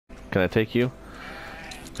Can I take you?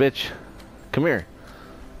 Bitch, come here.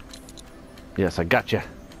 Yes, I got you.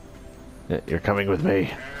 You're coming with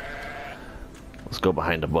me. Let's go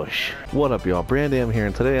behind the bush. What up, y'all? Bran-damn here,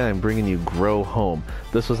 and today I'm bringing you Grow Home.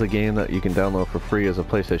 This was a game that you can download for free as a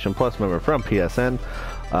PlayStation Plus member from PSN.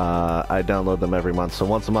 I download them every month, so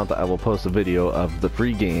once a month I will post a video of the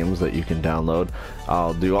free games that you can download.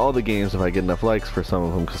 I'll do all the games if I get enough likes for some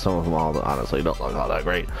of them, because some of them all honestly don't look all that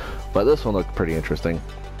great. But this one looked pretty interesting.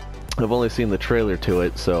 I've only seen the trailer to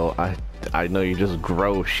it, so I know you just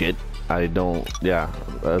grow shit. I don't, yeah.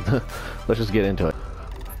 Let's just get into it.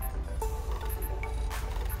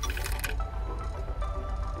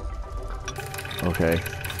 Okay.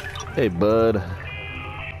 Hey, bud.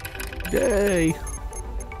 Yay!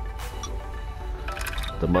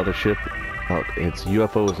 The mothership. Oh, it's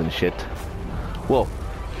UFOs and shit. Whoa.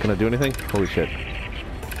 Can I do anything? Holy shit.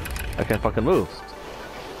 I can't fucking move.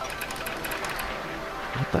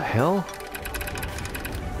 What the hell?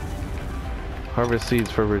 Harvest seeds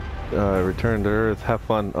for return to Earth. Have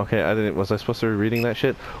fun. Okay, I didn't. Was I supposed to be reading that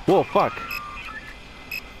shit? Whoa, fuck.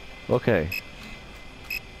 Okay.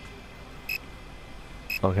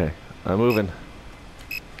 Okay, I'm moving.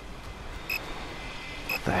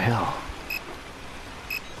 What the hell?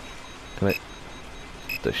 Can I...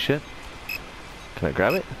 the shit? Can I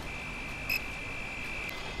grab it?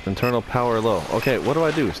 Internal power low. Okay, what do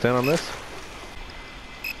I do? Stand on this?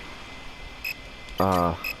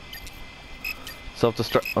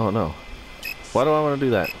 Self-destruct... oh no. Why do I want to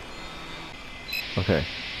do that? Okay,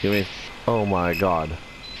 give me... oh my god.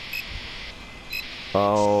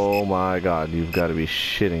 Oh my god, you've got to be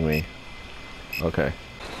shitting me. Okay.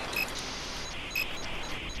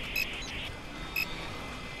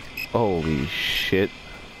 Holy shit.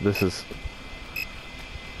 This is...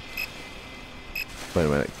 wait a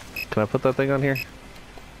minute. Can I put that thing on here?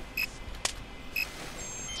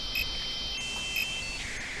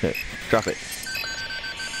 Okay, drop it.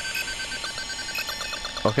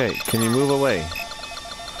 Okay, can you move away?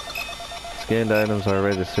 Scanned items are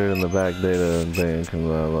registered in the back data bank and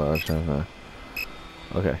blah blah blah.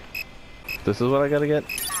 Okay. This is what I gotta get?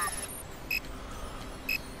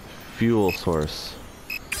 Fuel source.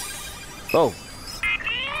 Oh!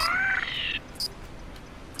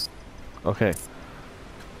 Okay.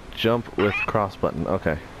 Jump with cross button.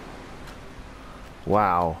 Okay.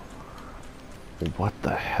 Wow. What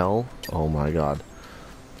the hell? Oh my god.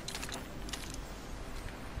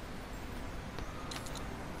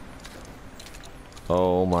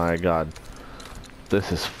 Oh my god.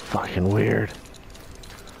 This is fucking weird.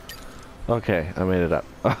 Okay, I made it up.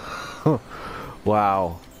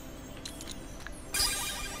 Wow.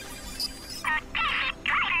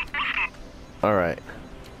 Alright.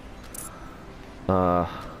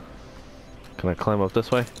 Can I climb up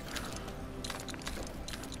this way?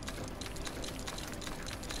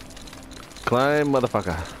 Climb,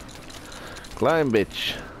 motherfucker. Climb,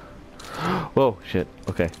 bitch. Whoa, shit.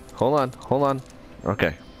 Okay. Hold on, hold on.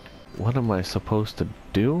 Okay. What am I supposed to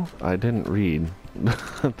do? I didn't read.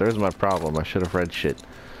 There's my problem. I should have read shit.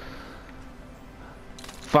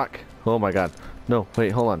 Fuck. Oh my god. No,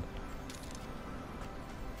 wait, hold on.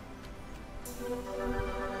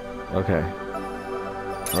 Okay.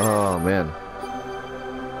 Oh man.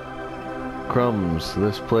 Crumbs.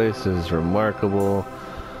 This place is remarkable.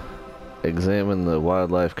 Examine the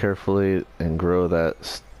wildlife carefully and grow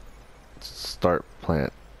that start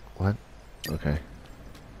plant. What? Okay.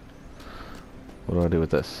 What do I do with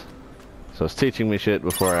this? So it's teaching me shit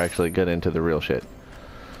before I actually get into the real shit.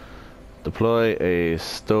 Deploy a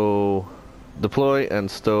stow. Deploy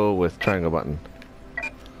and stow with triangle button.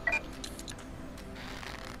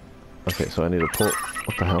 Okay, so I need to pull.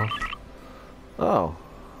 What the hell? Oh.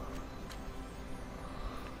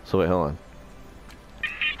 So wait, hold on.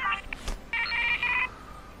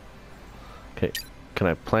 Okay, can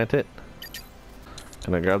I plant it?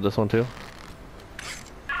 Can I grab this one too?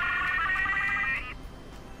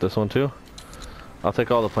 This one too? I'll take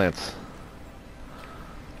all the plants.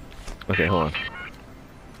 Okay, hold on.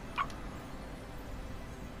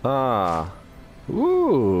 Ah.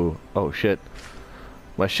 Woo. Oh shit.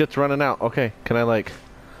 My shit's running out. Okay, can I like...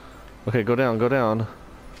 okay, go down, go down.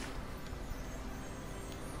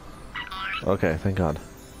 Okay, thank god.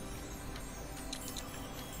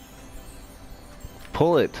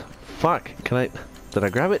 Pull it. Fuck. Can I... did I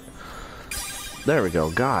grab it? There we go.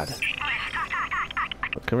 God.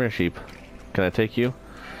 Come here, sheep. Can I take you?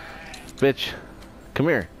 Bitch. Come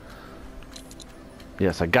here.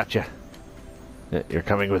 Yes, I got you. You're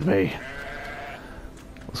coming with me.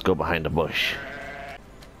 Let's go behind the bush.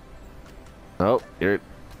 Oh, you're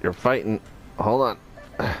fighting. Hold on.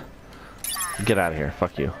 Get out of here.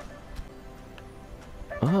 Fuck you.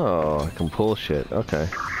 Oh, I can pull shit. Okay.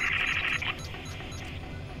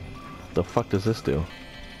 The fuck does this do?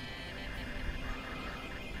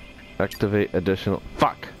 Activate additional...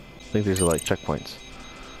 Fuck! I think these are like checkpoints.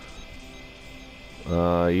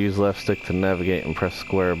 Use left stick to navigate and press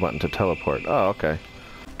square button to teleport. Oh, okay.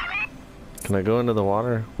 Can I go into the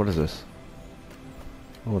water? What is this?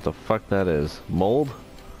 What the fuck that is? Mold?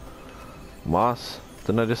 Moss?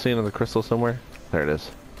 Didn't I just see another crystal somewhere? There it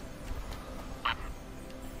is.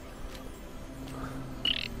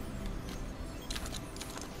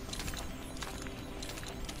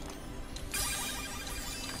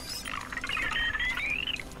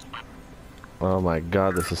 Oh my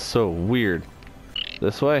god, this is so weird.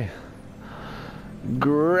 This way.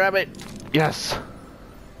 Grab it! Yes!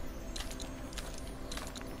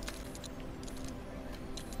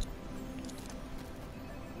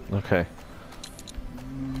 Okay.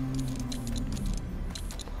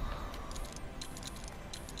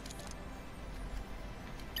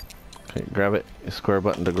 Okay, grab it. Square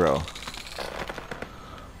button to grow.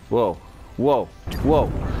 Whoa. Whoa.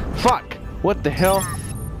 Whoa. Fuck! What the hell?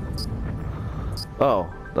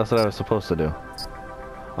 Oh, that's what I was supposed to do.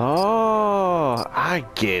 Oh, I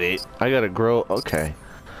get it. I gotta grow. Okay.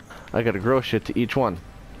 I gotta grow shit to each one.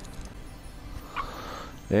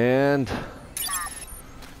 And...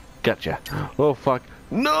 Gotcha. Oh, fuck.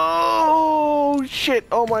 No! Shit!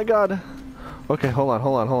 Oh my god. Okay, hold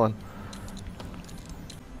on.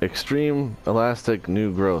 Extreme elastic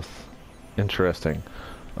new growth. Interesting.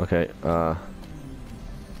 Okay,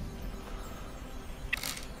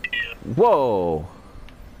 Whoa!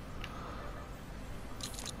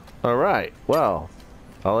 Alright, well,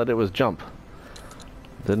 all I did was jump.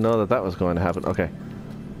 Didn't know that that was going to happen. Okay.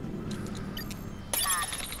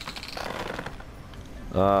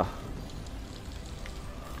 Where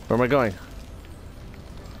am I going?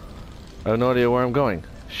 I have no idea where I'm going.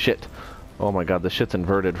 Shit. Oh my god, this shit's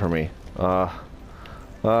inverted for me.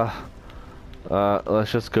 Let's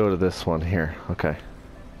just go to this one here. Okay.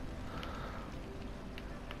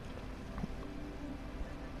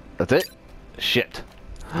 That's it? Shit.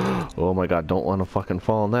 Oh my god, don't want to fucking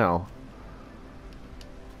fall now.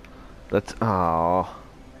 That's... Oh.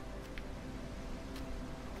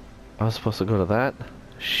 I was supposed to go to that?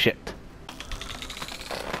 Shit.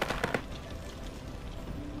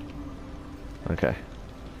 Okay.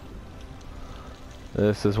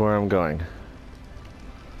 This is where I'm going.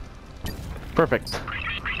 Perfect.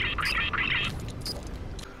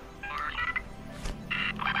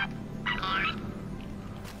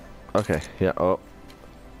 Okay, yeah, oh.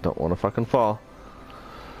 Don't want to fucking fall.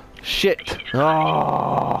 Shit!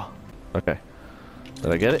 Oh! Okay.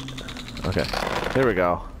 Did I get it? Okay. Here we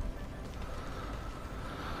go.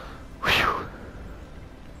 Whew.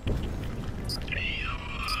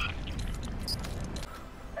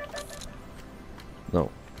 No.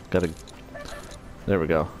 Gotta... There we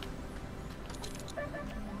go.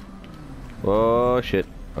 Oh, shit.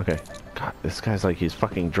 Okay. God, this guy's like he's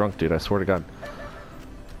fucking drunk, dude. I swear to God.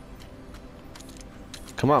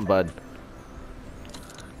 Come on, bud.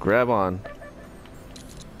 Grab on.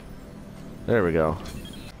 There we go.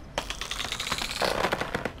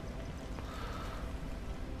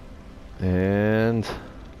 And...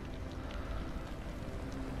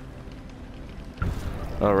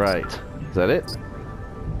 Alright. Is that it?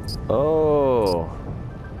 Oh.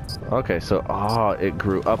 Okay, so... Oh, it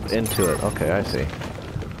grew up into it. Okay, I see.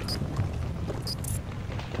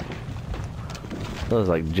 That was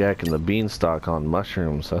like Jack and the Beanstalk on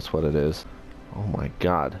mushrooms. That's what it is. Oh my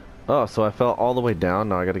god. Oh, so I fell all the way down.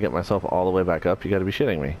 Now I gotta get myself all the way back up. You gotta be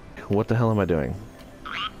shitting me. What the hell am I doing?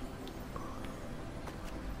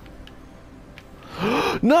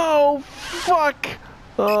 No! Fuck!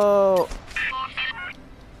 Oh.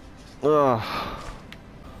 Ugh.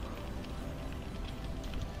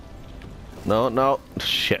 No, no.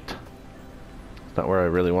 Shit. Not where I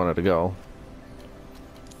really wanted to go.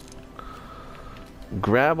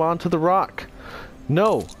 Grab onto the rock.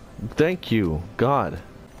 No. Thank you, God.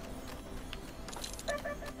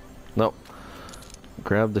 Nope.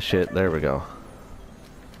 Grab the shit. There we go.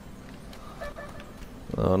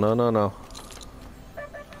 Oh, no, no, no.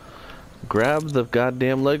 Grab the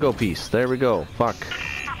goddamn Lego piece. There we go. Fuck.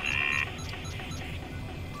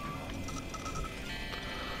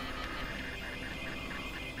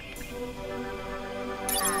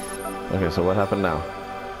 Okay, so what happened now?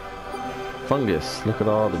 Fungus. Look at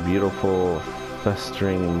all the beautiful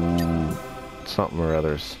festering something or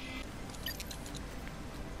others.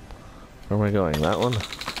 Where am I going? That one?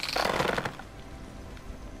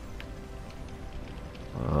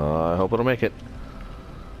 I hope it'll make it.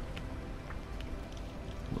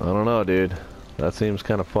 I don't know, dude. That seems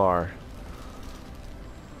kind of far.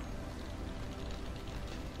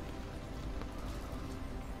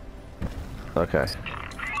 Okay.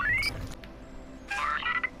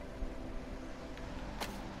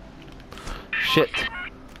 Shit.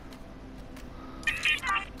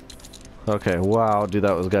 Okay, wow, dude,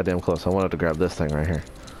 that was goddamn close. I wanted to grab this thing right here.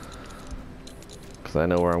 Because I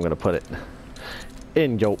know where I'm going to put it.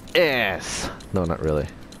 In your ass! No, not really.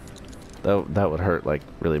 That would hurt, like,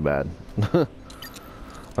 really bad.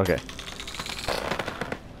 Okay.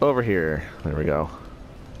 Over here. There we go.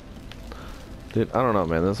 Dude, I don't know,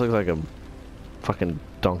 man. This looks like a fucking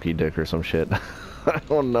donkey dick or some shit. I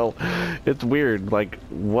don't know. It's weird. Like,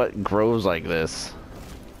 what grows like this?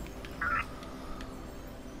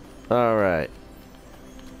 Alright.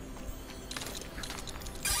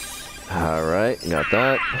 Alright, got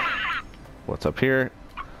that. What's up here?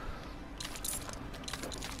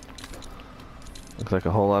 Looks like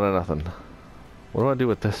a whole lot of nothing. What do I do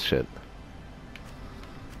with this shit?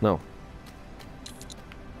 No.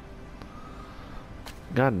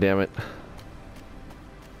 God damn it.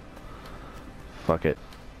 Fuck it.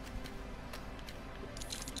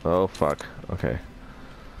 Oh, fuck. Okay.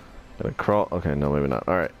 Gotta crawl. Okay, no, maybe not.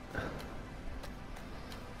 Alright.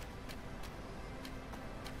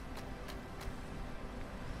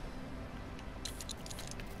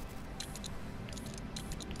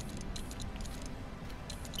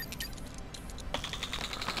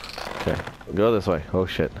 Okay, go this way. Oh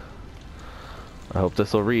shit. I hope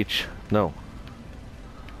this will reach. No.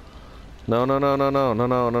 No, no, no, no, no, no,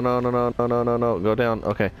 no, no, no, no, no, no, no, no, no. Go down.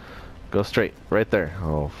 Okay. Go straight. Right there.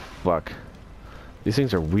 Oh, fuck. These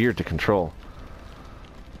things are weird to control.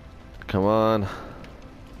 Come on.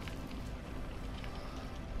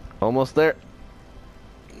 Almost there.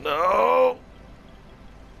 No.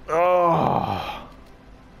 Oh.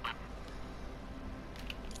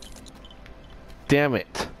 Damn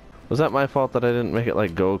it. Was that my fault that I didn't make it,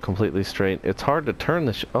 like, go completely straight? It's hard to turn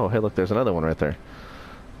the oh, hey, look, there's another one right there.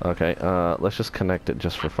 Okay, let's just connect it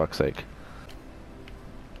just for fuck's sake.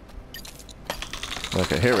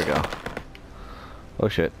 Okay, here we go. Oh,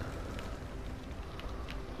 shit.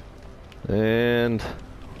 And...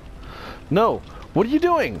 No! What are you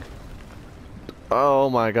doing? Oh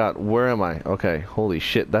my god, where am I? Okay, holy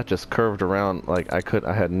shit, that just curved around like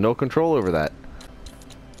I had no control over that.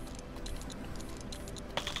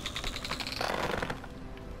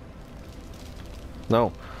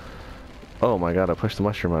 No. Oh my god, I pushed the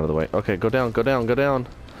mushroom out of the way. Okay, go down, go down, go down.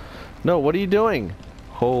 No, what are you doing?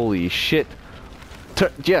 Holy shit.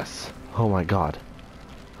 Yes! Oh my god.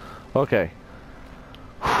 Okay.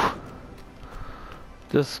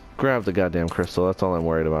 Just grab the goddamn crystal, that's all I'm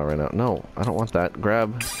worried about right now. No, I don't want that.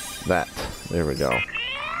 Grab that. There we go.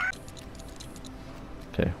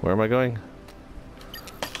 Okay, where am I going?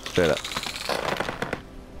 Straight up.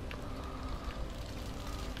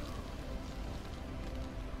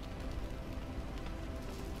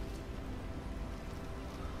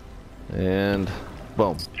 And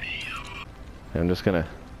boom. I'm just gonna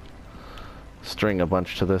string a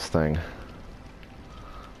bunch to this thing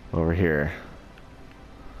over here,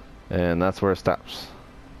 and that's where it stops.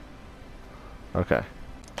 Okay.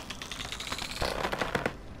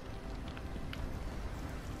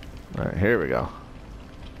 Alright, here we go.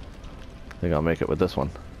 I think I'll make it with this one.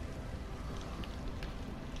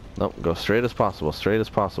 Nope, go straight as possible, straight as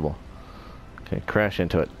possible. Okay, crash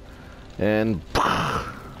into it. And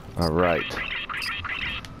alright.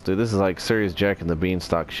 Dude, this is like serious Jack and the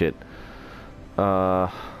Beanstalk shit.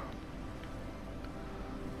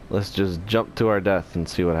 Let's just jump to our death and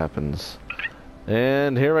see what happens.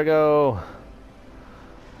 And here we go.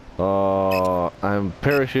 Oh, I'm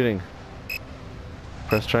parachuting.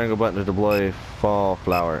 Press triangle button to deploy fall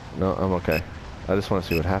flower. No, I'm okay. I just want to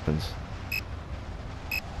see what happens.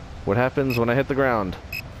 What happens when I hit the ground?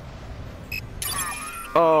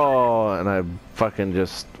 Oh, and I fucking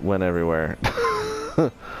just went everywhere.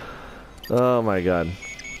 Oh my god.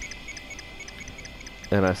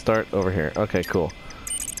 And I start over here. Okay, cool.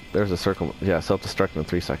 There's a circle. Yeah, self-destruct in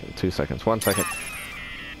 3 seconds. 2 seconds. 1 second.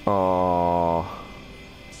 Oh.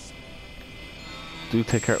 Do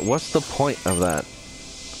take care. What's the point of that?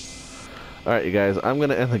 Alright, you guys. I'm going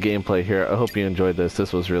to end the gameplay here. I hope you enjoyed this.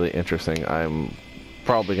 This was really interesting. I'm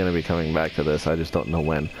probably going to be coming back to this. I just don't know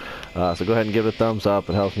when. So go ahead and give it a thumbs up.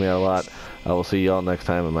 It helps me out a lot. I will see you all next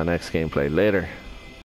time in my next gameplay. Later.